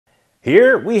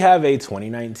Here we have a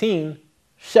 2019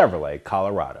 Chevrolet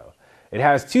Colorado. It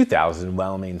has 2,000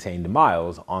 well-maintained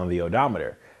miles on the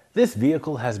odometer. This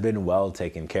vehicle has been well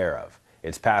taken care of.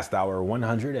 It's passed our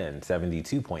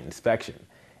 172-point inspection.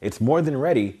 It's more than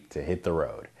ready to hit the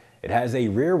road. It has a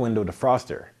rear window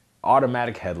defroster,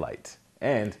 automatic headlights,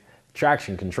 and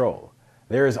traction control.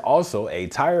 There is also a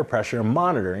tire pressure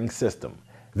monitoring system.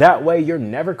 That way you're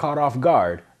never caught off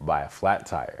guard by a flat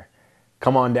tire.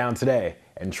 Come on down today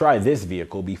and try this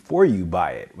vehicle before you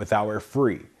buy it with our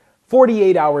free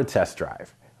 48-hour test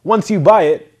drive. Once you buy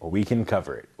it, we can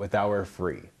cover it with our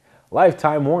free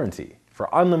lifetime warranty for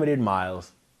unlimited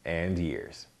miles and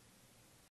years.